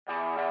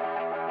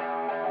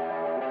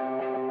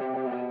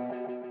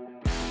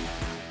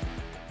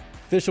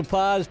Official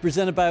pod is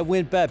presented by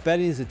WynnBET.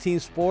 Betting is a team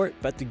sport.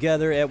 Bet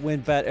together at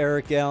WynnBET.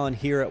 Eric Allen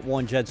here at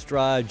One Jets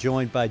Drive,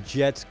 joined by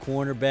Jets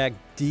cornerback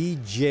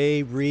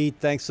DJ Reed.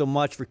 Thanks so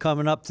much for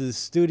coming up to the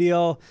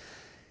studio.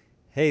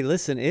 Hey,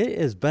 listen, it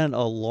has been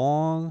a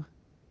long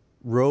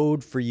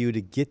road for you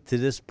to get to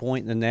this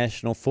point in the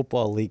National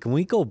Football League. Can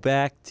we go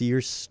back to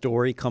your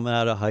story coming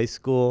out of high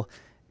school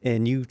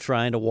and you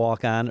trying to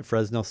walk on at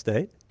Fresno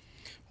State?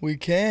 We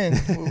can.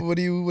 What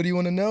do you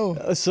want to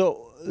know?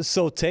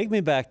 So take me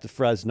back to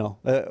Fresno.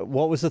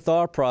 What was the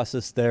thought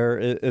process there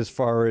as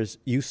far as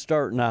you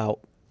starting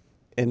out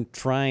and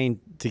trying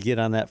to get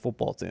on that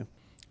football team?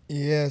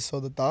 Yeah,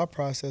 so the thought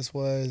process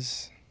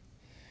was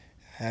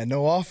had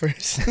no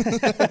offers.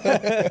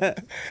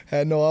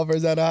 Had no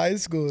offers out of high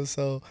school.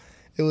 So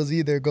it was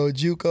either go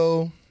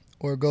JUCO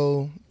or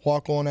go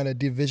walk on at a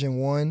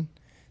Division I.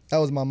 That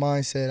was my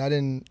mindset. I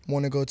didn't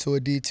want to go to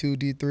a D2,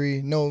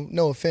 D3.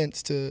 No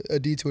offense to a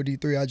D2 or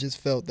D3. I just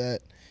felt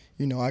that,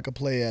 I could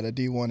play at a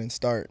D1 and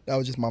start. That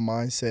was just my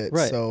mindset.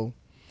 Right. So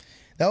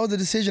that was the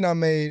decision I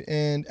made.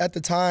 And at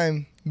the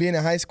time, being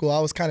in high school,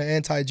 I was kind of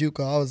anti-JUCO.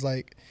 I was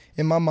like,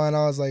 in my mind,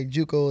 I was like,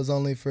 JUCO is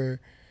only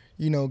for,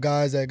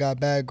 guys that got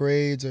bad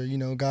grades or,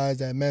 guys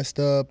that messed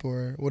up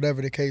or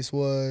whatever the case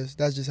was.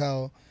 That's just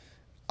how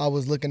I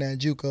was looking at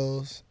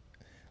JUCOs.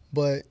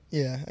 But,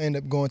 yeah, I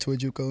ended up going to a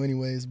JUCO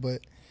anyways.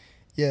 But,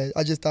 yeah,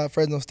 I just thought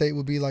Fresno State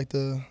would be like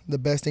the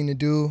best thing to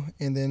do.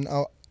 And then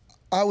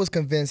I was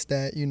convinced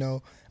that,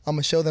 I'm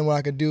going to show them what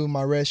I could do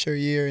my redshirt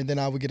year, and then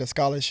I would get a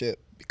scholarship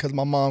because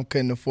my mom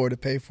couldn't afford to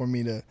pay for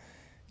me to,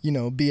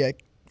 be at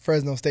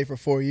Fresno State for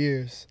 4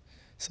 years.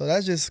 So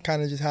that's just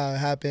kind of just how it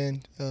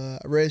happened.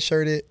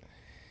 Redshirted,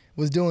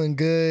 was doing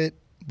good,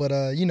 but,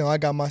 I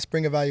got my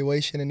spring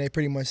evaluation, and they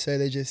pretty much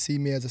said they just see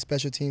me as a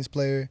special teams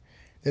player.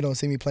 They don't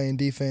see me playing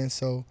defense,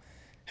 so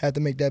had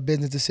to make that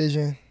business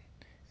decision.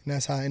 And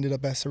that's how I ended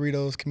up at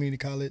Cerritos Community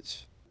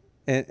College.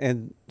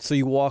 And so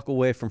you walk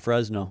away from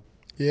Fresno.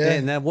 Yeah.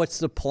 And then what's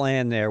the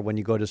plan there when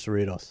you go to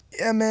Cerritos?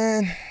 Yeah,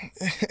 man.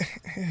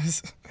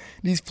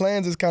 These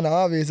plans is kind of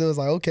obvious. It was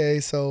like, okay,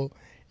 so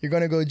you're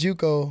going to go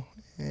JUCO.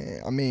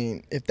 I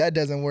mean, if that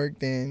doesn't work,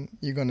 then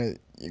you're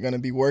gonna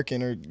be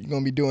working or you're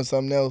going to be doing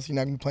something else. You're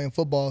not going to be playing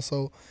football.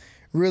 So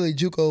really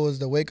JUCO was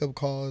the wake-up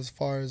call as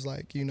far as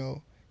like,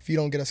 if you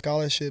don't get a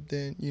scholarship,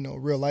 then,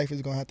 real life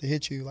is going to have to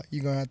hit you. Like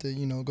you're going to have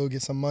to, go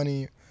get some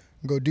money,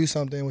 go do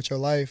something with your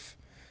life.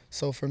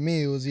 So for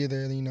me, it was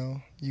either,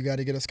 you got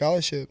to get a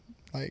scholarship.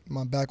 Like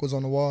my back was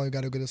on the wall, you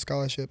got to get a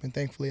scholarship, and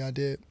thankfully I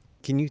did.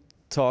 Can you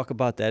talk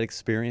about that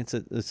experience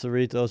at the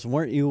Cerritos?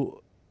 Weren't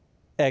you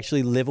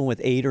actually living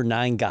with 8 or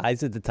 9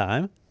 guys at the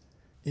time?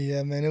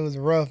 Yeah, man, it was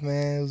rough,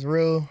 man. It was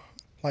real,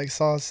 like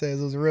Sauce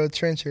says, it was real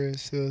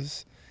treacherous.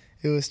 It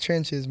was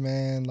trenches,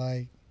 man.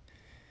 Like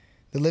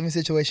the living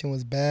situation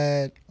was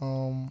bad.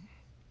 The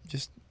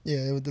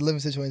living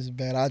situation was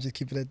bad. I'll just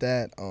keep it at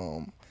that.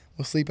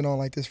 Was sleeping on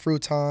like this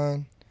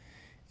futon.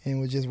 And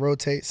would just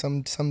rotate.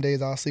 Some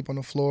days I'll sleep on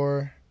the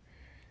floor.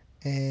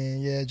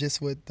 And, yeah,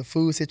 just with the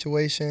food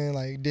situation,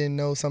 like didn't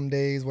know some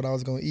days what I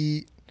was going to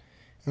eat. I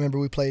remember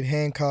we played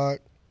Hancock.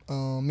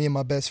 Me and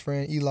my best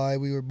friend, Eli,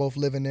 we were both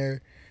living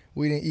there.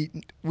 We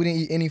didn't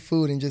eat any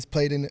food and just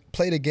played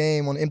a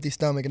game on an empty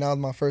stomach, and that was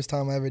my first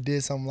time I ever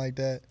did something like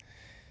that.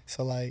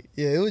 So, like,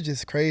 yeah, it was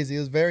just crazy. It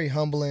was very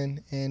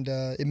humbling, and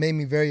it made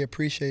me very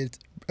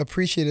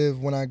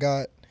appreciative when I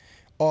got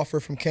offered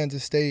from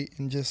Kansas State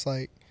and just,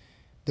 like,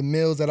 the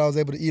meals that I was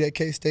able to eat at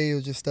K-State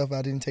was just stuff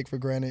I didn't take for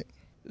granted.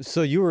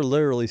 So you were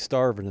literally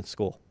starving in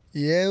school?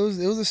 Yeah, it was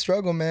a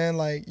struggle, man.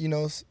 Like,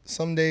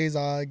 some days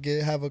I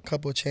have a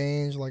couple of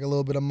change, like a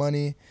little bit of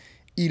money,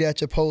 eat at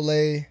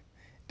Chipotle,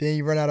 then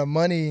you run out of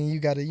money and you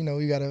gotta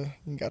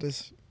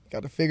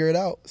figure it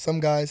out. Some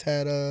guys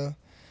had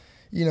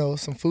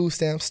some food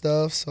stamp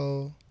stuff,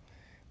 so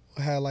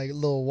I had like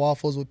little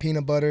waffles with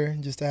peanut butter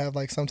just to have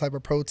like some type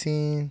of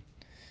protein.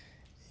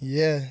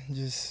 Yeah,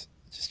 just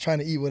trying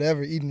to eat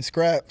whatever, eating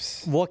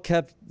scraps. What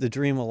kept the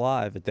dream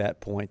alive at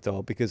that point,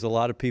 though? Because a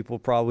lot of people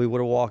probably would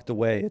have walked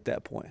away at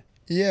that point.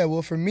 Yeah,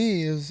 well, for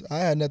me, I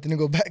had nothing to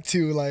go back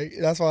to. Like,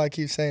 that's why I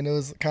keep saying it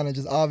was kind of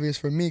just obvious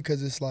for me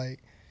because it's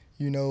like,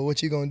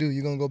 what you going to do?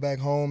 You're going to go back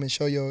home and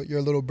show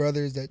your little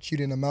brothers that you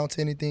didn't amount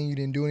to anything, you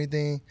didn't do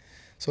anything.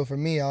 So for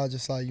me, I was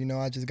just like,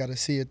 I just got to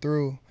see it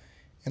through,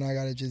 and I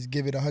got to just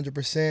give it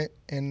 100%.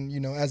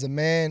 And, as a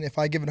man, if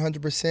I give it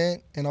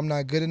 100% and I'm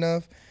not good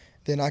enough,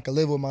 then I can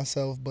live with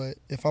myself. But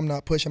if I'm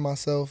not pushing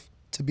myself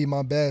to be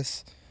my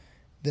best,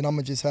 then I'm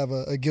going to just have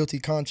a guilty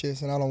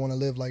conscience, and I don't want to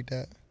live like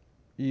that.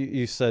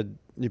 You said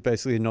you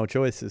basically had no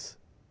choices.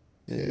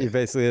 Yeah. You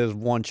basically had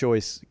one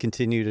choice,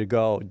 continue to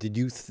go. Did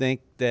you think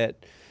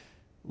that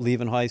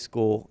leaving high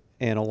school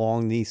and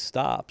along these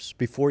stops,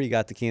 before you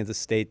got to Kansas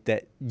State,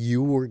 that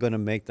you were going to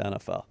make the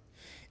NFL?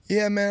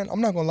 Yeah, man,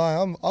 I'm not gonna lie.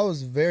 I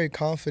was very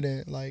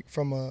confident, like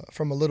from a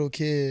little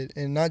kid,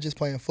 and not just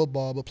playing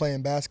football, but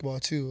playing basketball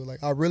too.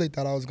 Like I really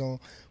thought I was gonna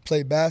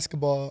play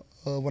basketball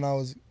when I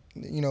was,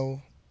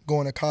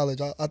 going to college.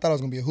 I thought I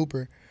was gonna be a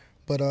hooper,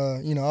 but I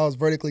was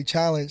vertically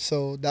challenged,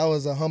 so that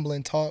was a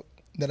humbling talk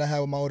that I had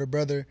with my older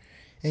brother,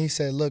 And he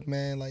said, look,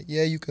 man, like,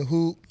 yeah, you can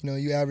hoop. You know,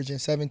 you averaging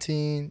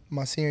 17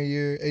 my senior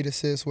year, 8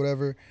 assists,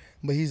 whatever.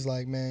 But he's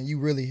like, man, you're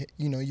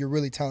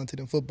really talented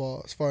in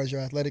football as far as your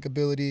athletic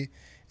ability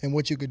and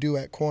what you could do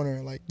at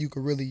corner. Like, you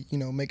could really,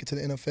 make it to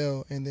the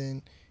NFL. And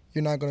then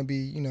you're not going to be,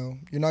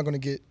 you're not going to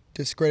get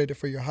discredited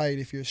for your height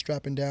if you're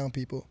strapping down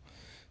people.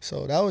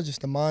 So that was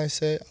just the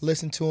mindset. I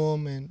listened to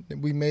him, and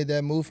we made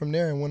that move from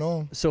there and went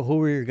on. So who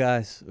were your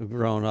guys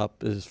growing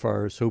up as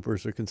far as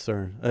hoopers are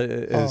concerned?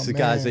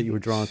 Guys that you were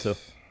drawn to?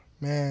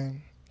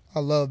 Man, I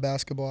love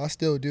basketball. I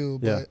still do.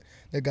 Yeah. But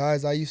the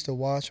guys I used to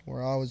watch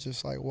where I was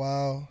just like,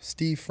 wow,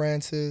 Steve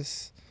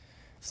Francis.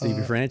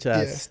 Stevie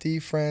Franchise. Yeah,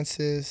 Steve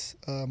Francis,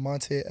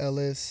 Monte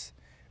Ellis,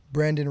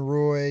 Brandon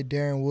Roy,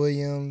 Darren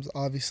Williams,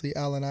 obviously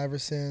Allen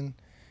Iverson.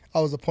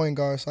 I was a point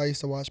guard, so I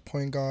used to watch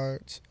point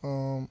guards.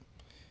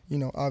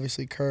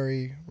 Obviously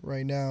Curry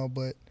right now.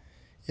 But,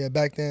 yeah,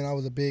 back then I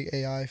was a big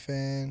AI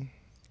fan.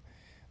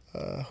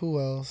 Who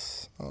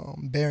else?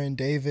 Baron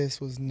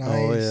Davis was nice.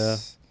 Oh, yeah.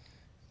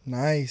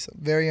 Nice.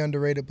 Very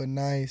underrated, but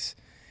nice.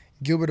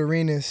 Gilbert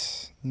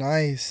Arenas,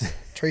 nice.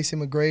 Tracy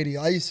McGrady.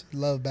 I used to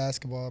love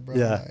basketball, bro.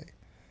 Yeah.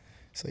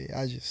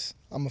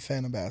 I'm a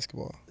fan of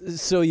basketball.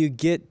 So you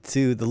get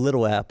to the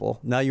Little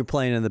Apple. Now you're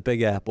playing in the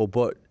Big Apple.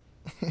 But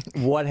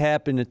what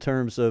happened in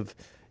terms of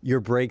your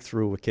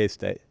breakthrough with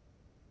K-State?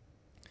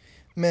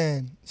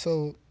 Man,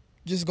 so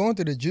just going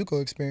through the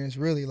JUCO experience,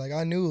 really, like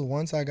I knew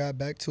once I got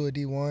back to a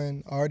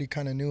D1, I already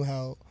kind of knew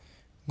how,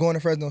 going to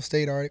Fresno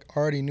State, I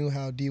already knew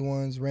how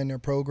D1s ran their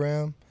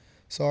program.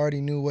 So I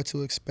already knew what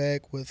to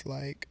expect with,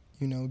 like,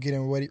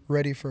 getting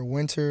ready for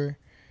winter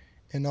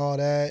and all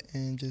that.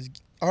 And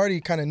just I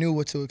already kind of knew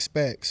what to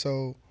expect.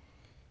 So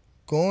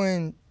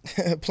playing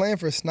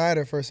for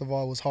Snyder, first of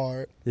all, was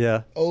hard.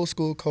 Yeah. Old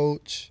school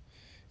coach,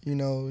 he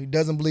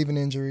doesn't believe in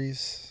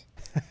injuries.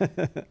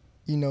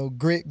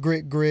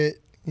 Grit.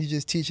 He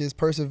just teaches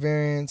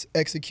perseverance,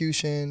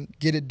 execution,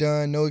 get it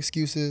done, no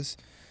excuses.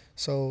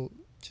 So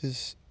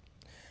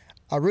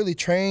I really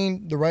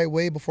trained the right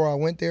way before I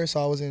went there,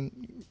 so I was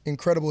in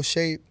incredible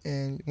shape.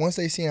 And once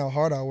they seen how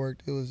hard I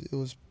worked,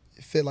 it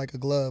fit like a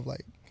glove.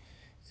 Like,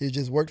 it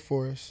just worked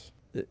for us.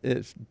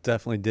 It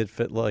definitely did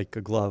fit like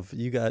a glove.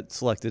 You got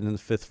selected in the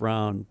 5th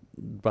round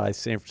by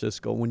San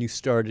Francisco. When you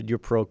started your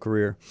pro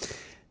career,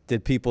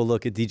 did people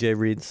look at DJ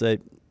Reed and say,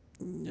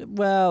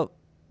 well,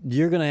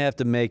 you're going to have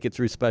to make it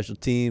through special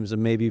teams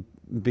and maybe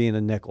being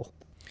a nickel?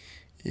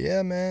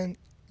 Yeah, man,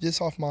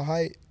 just off my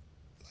height.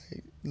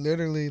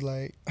 Literally,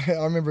 I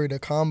remember the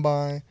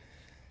combine,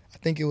 I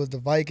think it was the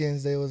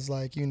Vikings, they was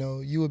like,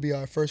 you would be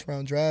our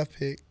first-round draft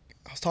pick.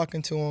 I was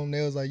talking to them,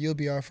 they was like, you'll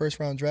be our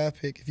first-round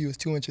draft pick if you was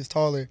 2 inches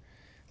taller,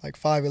 like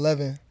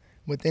 5'11".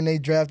 But then they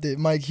drafted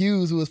Mike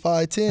Hughes, who was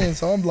 5'10",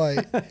 so I'm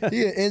like,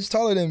 he an inch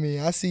taller than me.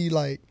 I see,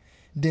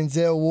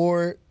 Denzel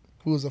Ward,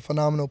 who was a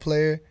phenomenal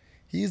player.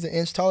 He's an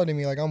inch taller than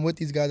me. Like, I'm with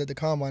these guys at the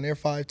combine, they're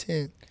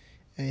 5'10",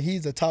 and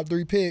he's a top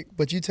 3 pick,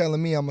 but you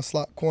telling me I'm a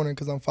slot corner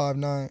because I'm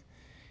 5'9".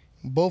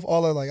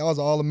 All are I was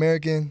an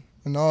All-American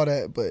and all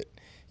that, but,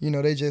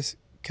 they just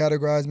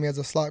categorized me as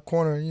a slot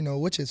corner,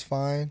 which is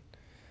fine.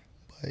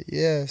 But,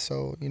 yeah,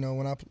 so,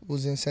 when I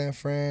was in San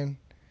Fran,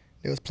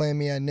 they was playing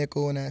me at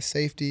nickel and at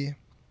safety,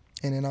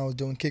 and then I was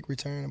doing kick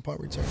return and punt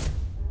return.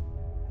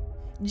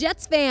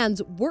 Jets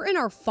fans, we're in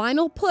our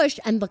final push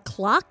and the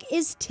clock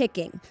is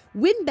ticking.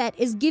 WynnBET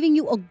is giving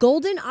you a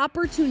golden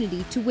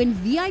opportunity to win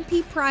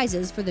VIP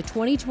prizes for the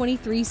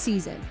 2023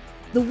 season.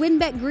 The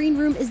WynnBET Green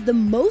Room is the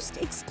most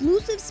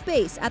exclusive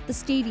space at the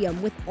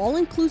stadium with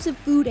all-inclusive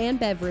food and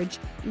beverage,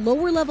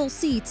 lower-level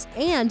seats,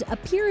 and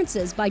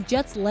appearances by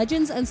Jets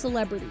legends and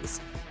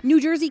celebrities. New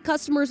Jersey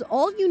customers,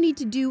 all you need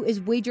to do is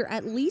wager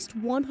at least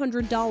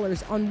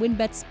 $100 on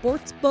WynnBET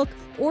Sportsbook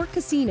or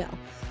Casino.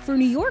 For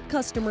New York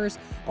customers,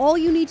 all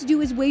you need to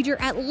do is wager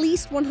at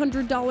least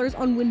 $100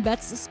 on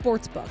WynnBET's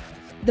Sportsbook.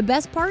 The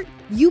best part?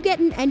 You get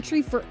an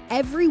entry for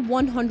every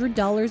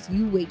 $100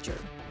 you wager.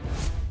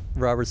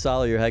 Robert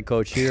Saleh, your head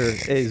coach here,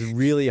 is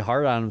really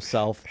hard on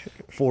himself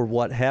for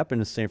what happened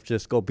in San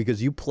Francisco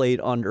because you played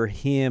under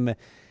him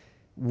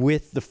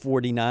with the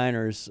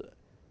 49ers.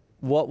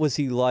 What was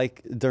he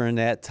like during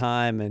that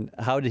time, and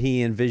how did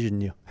he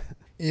envision you?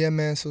 Yeah,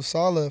 man. So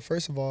Saleh,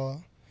 first of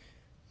all,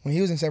 when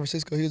he was in San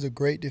Francisco, he was a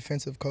great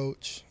defensive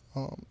coach.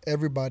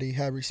 Everybody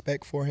had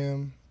respect for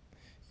him.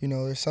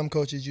 There's some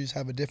coaches you just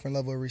have a different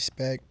level of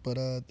respect, but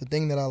the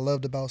thing that I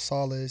loved about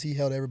Saleh is he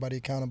held everybody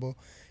accountable.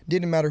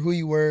 Didn't matter who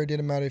you were,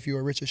 didn't matter if you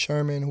were Richard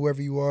Sherman,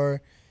 whoever you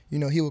are,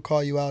 he would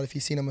call you out if he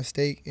seen a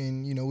mistake,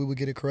 and, we would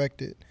get it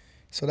corrected.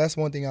 So that's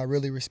one thing I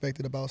really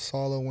respected about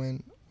Saleh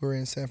when we were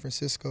in San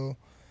Francisco.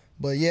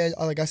 But, yeah,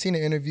 I seen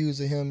the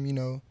interviews of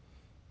him,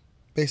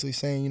 basically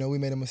saying, we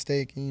made a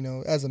mistake.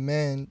 And, as a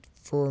man,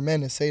 for a man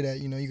to say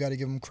that, you got to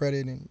give him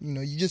credit, and,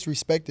 you just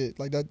respect it.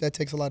 Like, that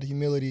takes a lot of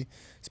humility,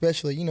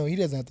 especially, he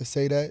doesn't have to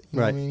say that. You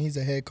know what I mean? He's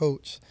a head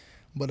coach.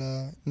 But,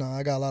 no,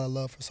 I got a lot of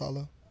love for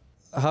Saleh.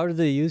 How did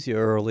they use you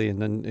early? And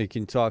then you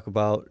can talk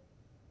about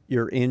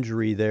your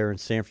injury there in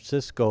San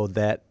Francisco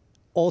that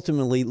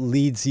ultimately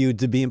leads you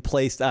to being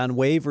placed on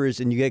waivers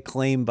and you get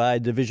claimed by a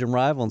division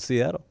rival in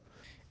Seattle.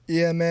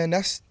 Yeah, man,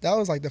 that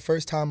was like the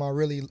first time I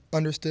really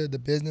understood the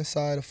business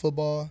side of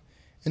football.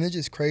 And it's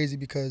just crazy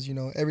because,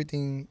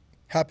 everything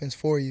happens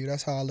for you.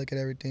 That's how I look at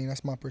everything.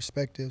 That's my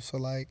perspective. So,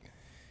 like,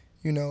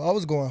 I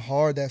was going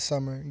hard that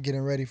summer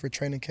getting ready for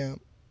training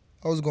camp.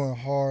 I was going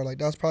hard. Like,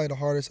 that was probably the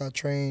hardest I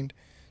trained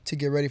to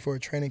get ready for a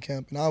training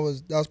camp. And that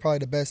was probably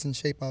the best in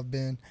shape I've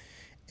been.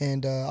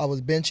 And I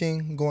was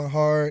benching, going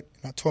hard,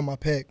 and I tore my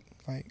pec.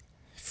 Like,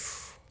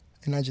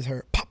 and I just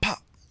heard pop, pop.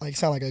 Like, it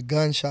sounded like a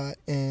gunshot.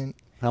 And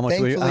how much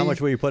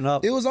were you putting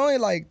up? It was only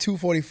like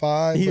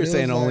 245. You're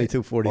saying only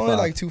 245. Only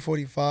like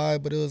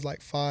 245, but it was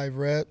like 5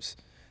 reps.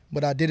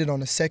 But I did it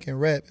on the second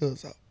rep. It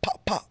was a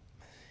pop, pop.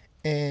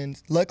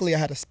 And luckily I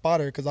had a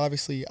spotter because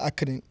obviously I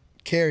couldn't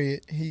carry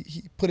it.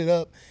 He put it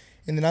up.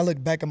 And then I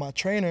looked back at my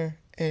trainer,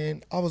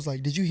 and I was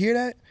like, did you hear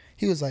that?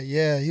 He was like,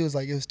 yeah. He was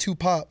like, it was 2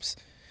 pops.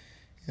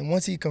 And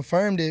once he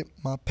confirmed it,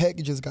 my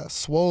pec just got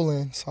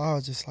swollen. So I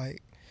was just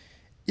like,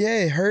 yeah,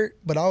 it hurt.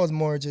 But I was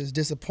more just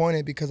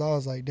disappointed because I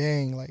was like,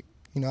 dang, like,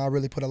 I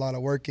really put a lot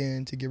of work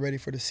in to get ready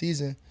for the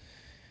season.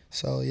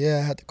 So, yeah,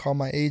 I had to call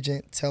my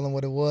agent, tell him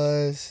what it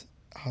was.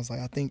 I was like,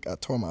 I think I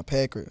tore my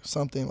pec or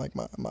something, like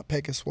my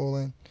pec is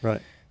swollen.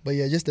 Right. But,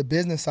 yeah, just the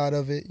business side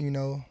of it,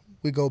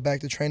 we go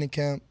back to training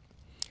camp.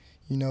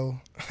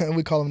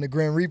 We call them the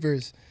Grim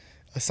Reapers.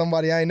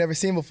 Somebody I ain't never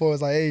seen before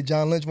was like, hey,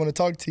 John Lynch want to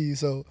talk to you.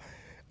 So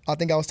I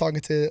think I was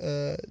talking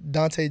to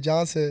Dante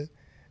Johnson,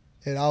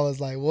 and I was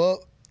like,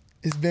 well,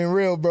 it's been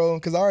real, bro,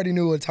 because I already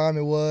knew what time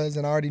it was,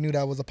 and I already knew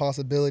that was a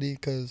possibility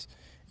because,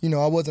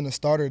 I wasn't a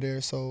starter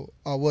there, so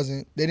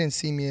they didn't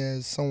see me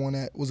as someone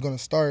that was going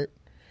to start.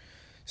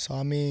 So,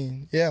 I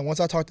mean, yeah, once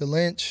I talked to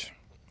Lynch,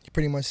 he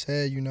pretty much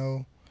said,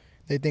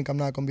 they think I'm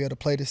not going to be able to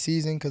play this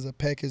season because a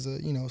pec is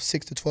a,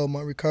 6 to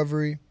 12-month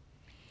recovery.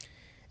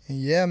 And,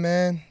 yeah,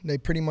 man, they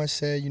pretty much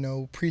said,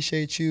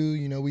 appreciate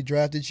you. We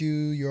drafted you.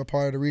 You're a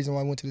part of the reason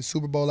why I went to the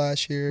Super Bowl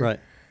last year. Right.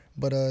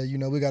 But,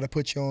 we got to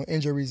put you on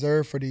injured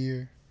reserve for the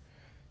year.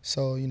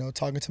 So,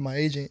 talking to my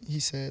agent, he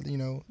said,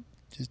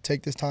 just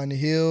take this time to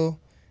heal.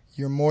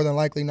 You're more than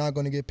likely not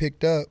going to get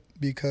picked up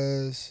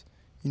because,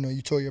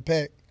 you tore your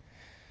pec.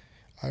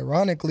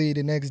 Ironically,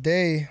 the next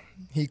day,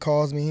 he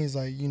calls me. He's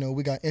like,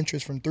 we got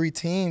interest from 3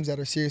 teams that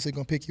are seriously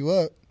going to pick you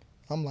up.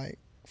 I'm like,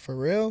 for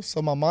real?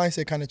 So my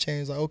mindset kind of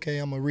changed. Like, okay,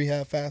 I'm going to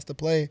rehab fast to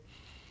play.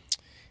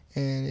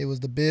 And it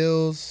was the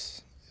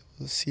Bills,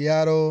 it was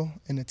Seattle,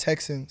 and the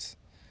Texans.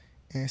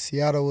 And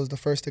Seattle was the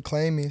first to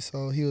claim me.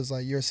 So he was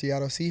like, you're a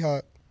Seattle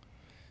Seahawk.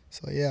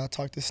 So, yeah, I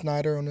talked to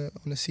Snyder on the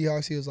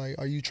Seahawks. He was like,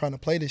 are you trying to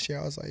play this year?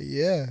 I was like,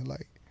 yeah.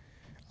 Like,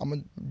 I'm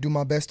going to do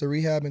my best to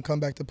rehab and come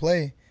back to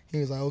play. He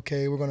was like,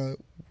 okay, we're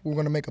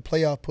gonna make a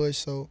playoff push.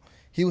 So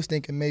he was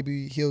thinking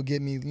maybe he'll get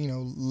me,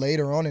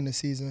 later on in the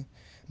season.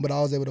 But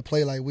I was able to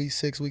play like week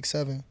 6, week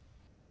 7.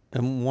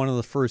 And one of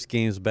the first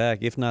games back,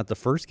 if not the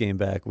first game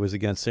back, was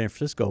against San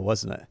Francisco,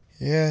 wasn't it?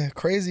 Yeah,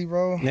 crazy,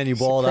 bro. And you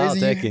balled out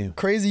that game.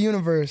 Crazy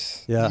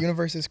universe. Yeah. The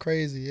universe is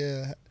crazy,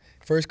 yeah.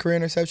 First career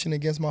interception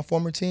against my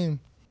former team.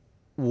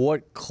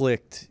 What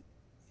clicked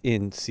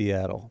in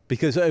Seattle?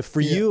 Because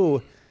for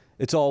you,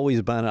 it's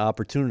always been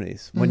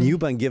opportunities. When you've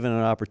been given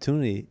an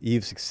opportunity,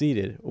 you've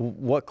succeeded.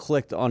 What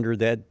clicked under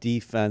that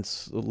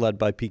defense led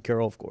by Pete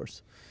Carroll, of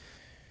course?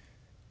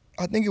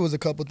 I think it was a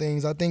couple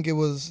things. I think it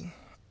was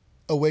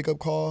a wake-up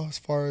call as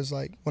far as,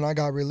 like, when I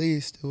got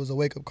released, it was a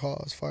wake-up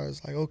call as far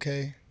as, like,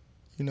 okay,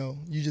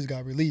 you just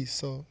got released.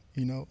 So,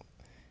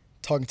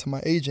 talking to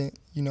my agent,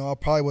 I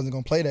probably wasn't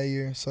going to play that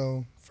year.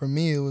 So, for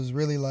me, it was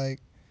really like,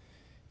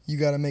 you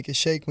got to make it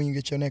shake when you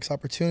get your next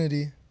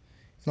opportunity.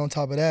 And on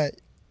top of that,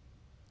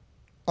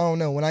 I don't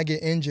know, when I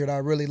get injured, I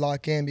really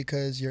lock in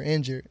because you're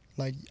injured.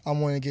 Like, I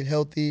want to get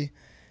healthy.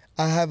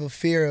 I have a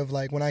fear of,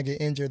 like, when I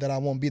get injured that I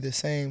won't be the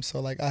same.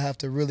 So, like, I have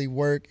to really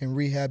work and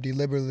rehab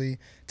deliberately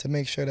to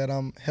make sure that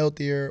I'm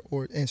healthier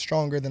and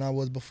stronger than I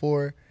was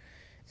before.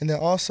 And then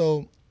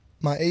also,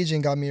 my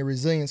agent got me a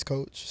resilience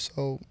coach.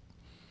 So,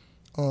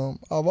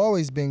 I've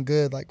always been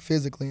good, like,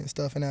 physically and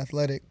stuff and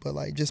athletic, but,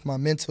 like, just my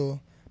mental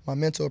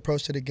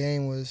approach to the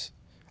game was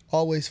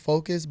always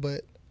focused,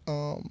 but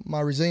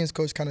my resilience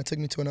coach kind of took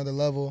me to another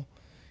level.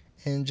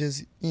 And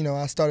just,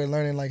 I started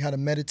learning, like, how to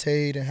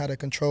meditate and how to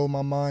control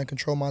my mind,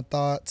 control my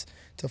thoughts,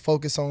 to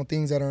focus on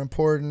things that are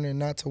important and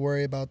not to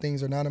worry about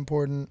things that are not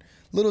important.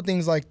 Little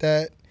things like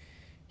that.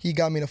 He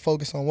got me to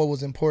focus on what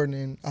was important.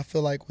 And I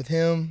feel like with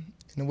him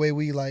and the way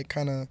we, like,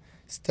 kind of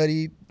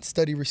study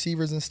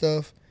receivers and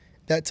stuff,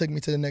 that took me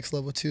to the next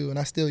level too. And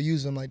I still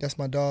use him. Like, that's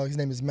my dog. His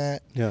name is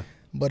Matt. Yeah.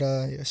 But,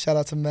 yeah, shout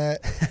out to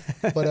Matt.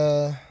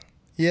 But,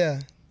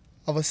 yeah,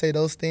 I would say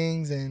those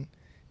things and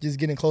just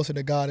getting closer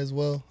to God as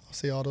well. I'll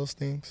say all those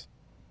things.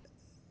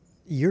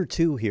 Year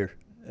 2 here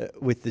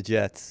with the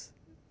Jets.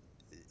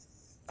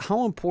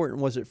 How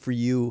important was it for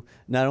you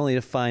not only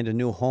to find a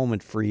new home in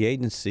free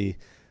agency,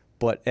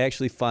 but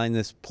actually find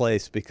this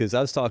place? Because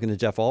I was talking to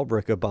Jeff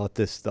Ulbrich about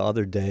this the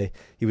other day.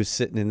 He was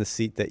sitting in the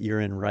seat that you're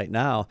in right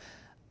now.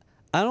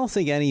 I don't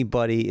think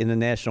anybody in the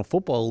National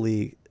Football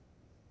League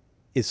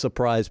is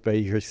surprised by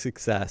your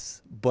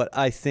success, but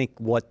I think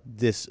what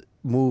this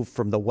move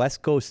from the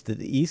West Coast to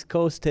the East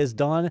Coast has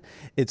done,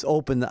 it's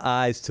opened the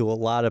eyes to a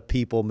lot of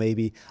people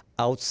maybe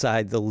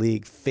outside the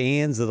league,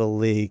 fans of the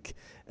league.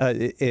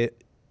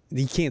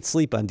 You can't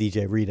sleep on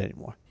DJ Reed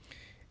anymore.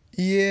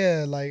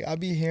 Yeah, like I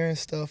be hearing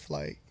stuff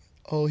like,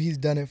 oh, he's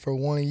done it for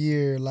 1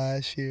 year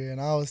last year.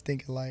 And I was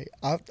thinking like,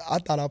 I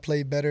thought I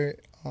played better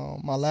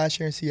my last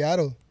year in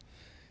Seattle.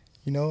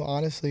 You know,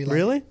 honestly. Like,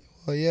 really?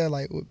 Well, yeah,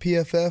 like with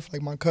PFF,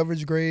 like my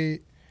coverage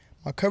grade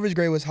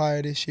was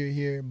higher this year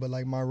here, but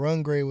like my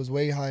run grade was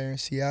way higher in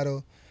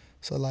Seattle.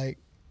 So like,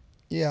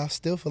 yeah, I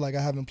still feel like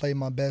I haven't played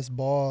my best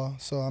ball.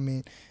 So I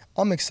mean,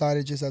 I'm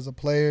excited just as a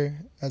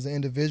player, as an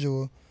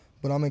individual,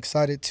 but I'm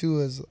excited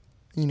too as,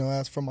 you know,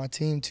 as for my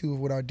team too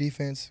with our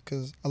defense,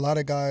 because a lot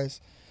of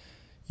guys,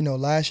 you know,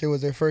 last year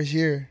was their first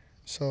year.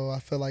 So I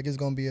feel like it's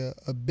going to be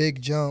a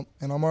big jump,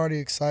 and I'm already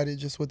excited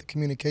just with the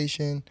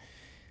communication,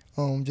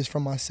 just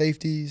from my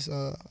safeties.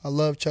 I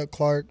love Chuck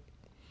Clark.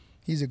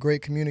 He's a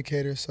great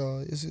communicator,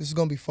 so it's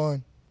going to be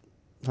fun.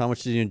 How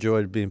much did you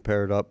enjoy being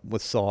paired up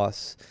with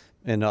Sauce?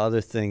 And the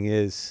other thing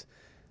is,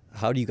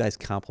 how do you guys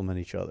complement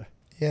each other?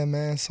 Yeah,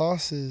 man,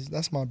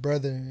 that's my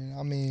brother.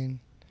 I mean,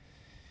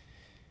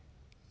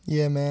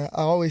 yeah, man,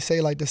 I always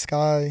say, like, the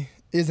sky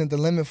isn't the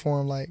limit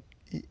for him. Like,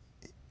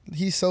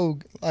 he's so,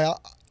 like,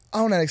 I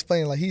don't know how to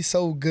explain it. Like, he's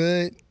so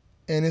good,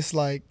 and it's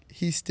like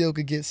he still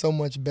could get so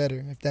much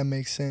better, if that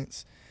makes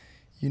sense.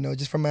 You know,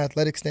 just from an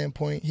athletic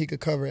standpoint, he could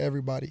cover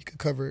everybody. He could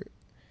cover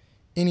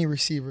any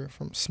receiver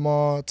from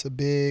small to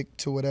big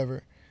to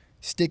whatever,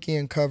 sticky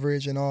in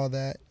coverage and all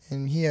that.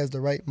 And he has the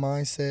right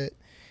mindset.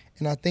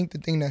 And I think the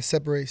thing that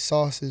separates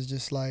Sauce is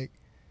just like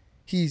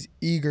he's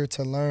eager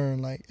to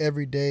learn, like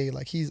every day.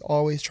 Like he's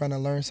always trying to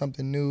learn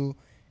something new,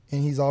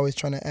 and he's always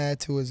trying to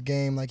add to his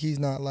game. Like he's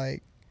not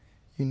like,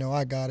 you know,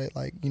 I got it.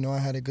 Like, you know, I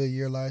had a good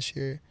year last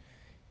year.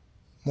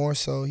 More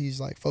so,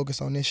 he's like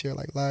focused on this year.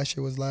 Like last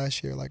year was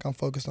last year. Like I'm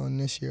focused on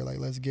this year. Like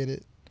let's get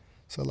it.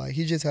 So like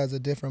he just has a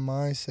different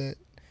mindset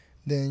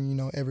than, you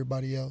know,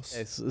 everybody else.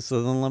 Okay,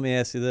 so then let me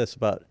ask you this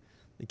about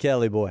the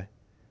Cali boy,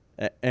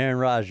 Aaron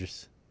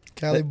Rodgers.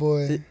 Cali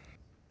boy.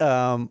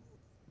 Can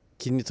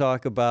you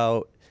talk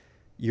about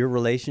your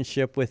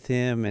relationship with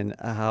him and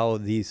how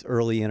these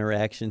early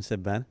interactions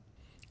have been?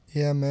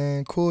 Yeah,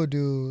 man, cool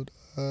dude.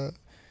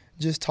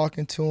 Just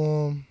talking to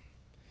him,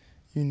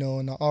 you know,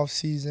 in the off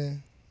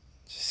season,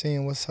 just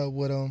seeing what's up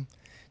with him.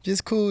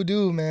 Just cool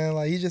dude, man.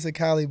 Like he's just a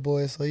Cali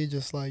boy, so he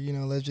just like, you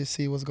know, let's just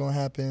see what's gonna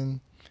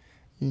happen.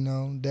 You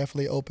know,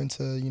 definitely open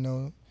to, you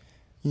know,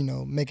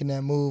 making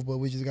that move, but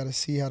we just got to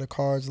see how the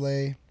cards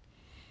lay.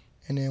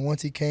 And then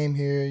once he came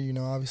here, you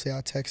know, obviously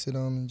I texted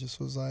him and just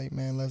was like,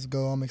 man, let's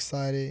go. I'm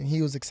excited. And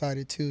he was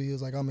excited too. He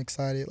was like, I'm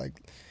excited.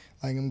 Like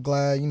I'm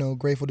glad, you know,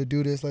 grateful to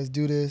do this. Let's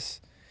do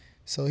this.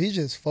 So he's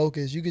just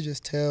focused. You could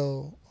just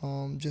tell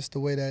just the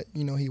way that,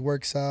 you know, he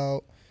works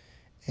out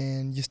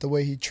and just the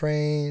way he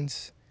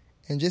trains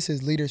and just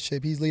his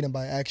leadership. He's leading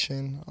by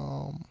action.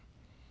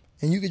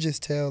 And you could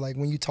just tell, like,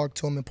 when you talk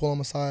to him and pull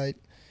him aside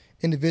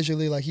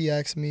individually, like he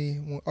asked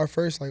me, our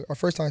first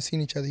time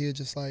seeing each other, he was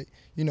just like,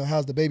 you know,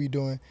 how's the baby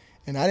doing?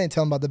 And I didn't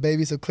tell him about the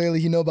baby, so clearly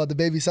he know about the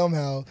baby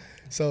somehow.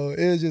 So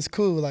it was just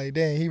cool. Like,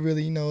 dang, he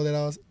really, you know,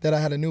 that I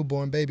had a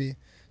newborn baby.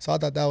 So I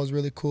thought that was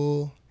really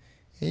cool.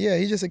 And yeah,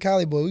 he's just a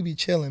Cali boy. We be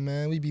chilling,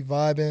 man. We be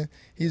vibing.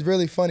 He's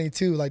really funny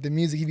too. Like the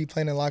music he be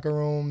playing in the locker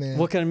room. And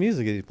what kind of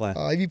music is he playing?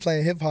 He be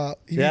playing hip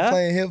hop. He be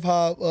playing hip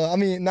hop. I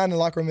mean, not in the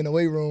locker room, in the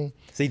weight room.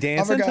 Is he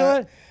dancing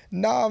to it?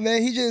 Nah,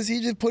 man, he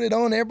just put it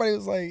on. Everybody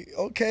was like,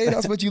 okay,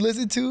 that's what you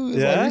listen to? It's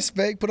yeah? Like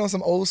respect. Put on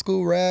some old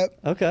school rap.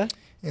 Okay.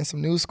 And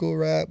some new school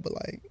rap. But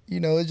like, you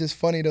know, it's just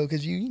funny though,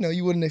 because you know,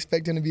 you wouldn't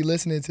expect him to be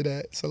listening to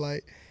that. So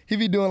like, he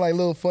be doing like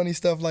little funny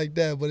stuff like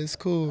that, but it's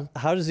cool.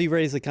 How does he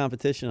raise the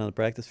competition on the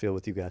practice field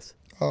with you guys?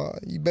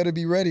 You better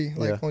be ready.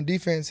 Like on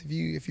defense,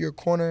 if you're a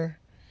corner,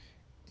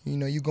 you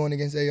know, you're going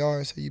against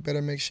AR, so you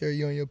better make sure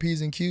you're on your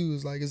P's and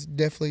Q's. Like it's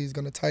definitely is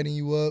gonna tighten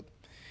you up.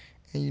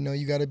 And, you know,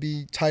 you got to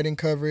be tight in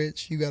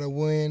coverage. You got to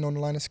win on the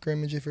line of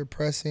scrimmage if you're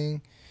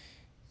pressing.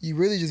 You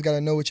really just got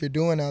to know what you're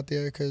doing out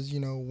there because, you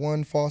know,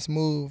 one false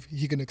move,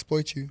 he can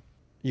exploit you.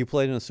 You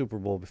played in a Super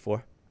Bowl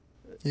before.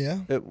 Yeah.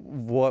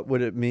 What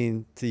would it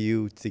mean to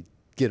you to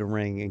get a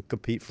ring and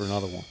compete for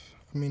another one?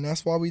 I mean,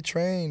 that's why we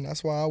train.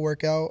 That's why I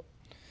work out.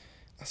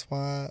 That's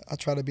why I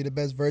try to be the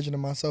best version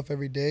of myself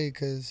every day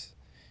because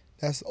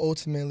that's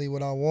ultimately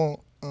what I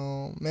want.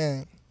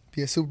 Man,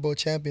 be a Super Bowl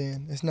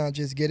champion. It's not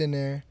just getting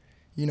there.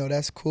 You know,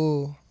 that's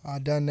cool. I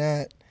done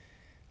that.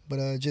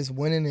 But just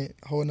winning it,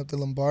 holding up the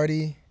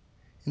Lombardi,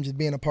 and just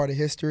being a part of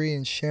history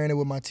and sharing it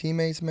with my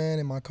teammates, man,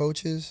 and my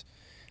coaches,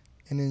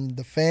 and then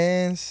the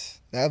fans,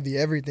 that would be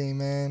everything,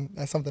 man.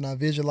 That's something I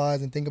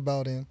visualize and think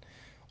about and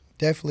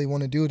definitely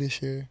want to do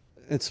this year.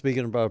 And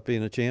speaking about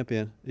being a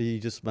champion, you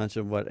just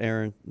mentioned what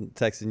Aaron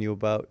texting you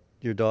about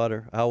your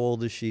daughter. How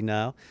old is she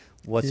now?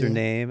 What's her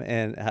name?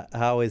 And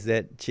how has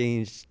that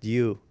changed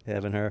you,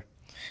 having her?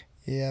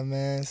 Yeah,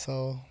 man,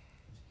 so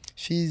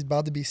she's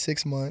about to be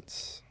 6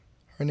 months.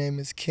 Her name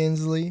is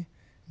Kinsley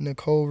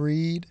Nicole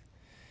Reed.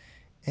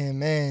 And,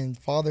 man,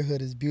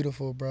 fatherhood is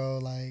beautiful, bro.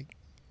 Like,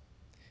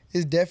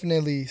 it's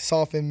definitely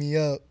softened me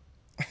up.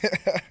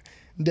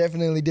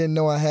 Definitely didn't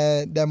know I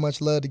had that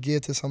much love to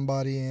give to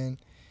somebody, and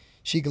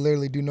she could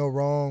literally do no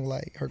wrong.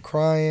 Like, her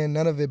crying,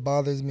 none of it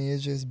bothers me.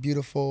 It's just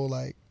beautiful,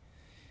 like,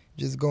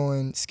 just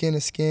going skin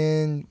to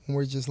skin when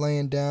we're just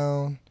laying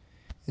down,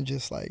 and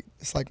just, like,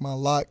 it's like my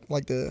lock,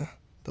 like the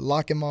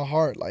lock in my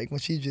heart, like, when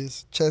she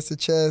just chest to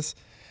chest.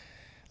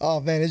 Oh,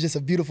 man, it's just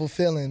a beautiful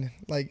feeling.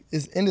 Like,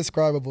 it's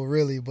indescribable,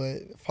 really,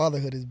 but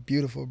fatherhood is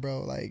beautiful,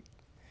 bro. Like,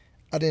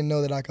 I didn't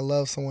know that I could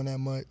love someone that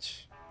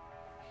much.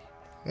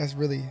 That's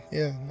really,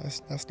 yeah,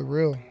 that's the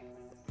real.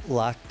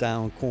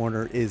 Lockdown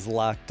corner is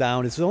locked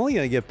down. It's only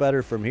going to get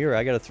better from here.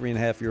 I got a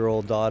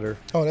 3.5-year-old daughter.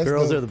 Oh, that's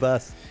Girls dope. are the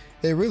best.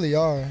 They really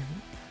are.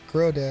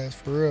 Girl dads,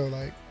 for real.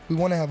 Like, we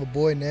want to have a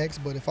boy next,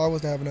 but if I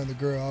was to have another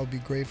girl, I would be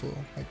grateful.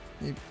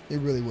 Like, it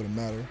really wouldn't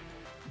matter.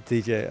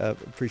 DJ, I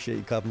appreciate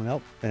you coming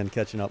up and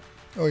catching up.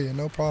 Oh, yeah,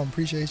 no problem.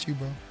 Appreciate you,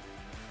 bro.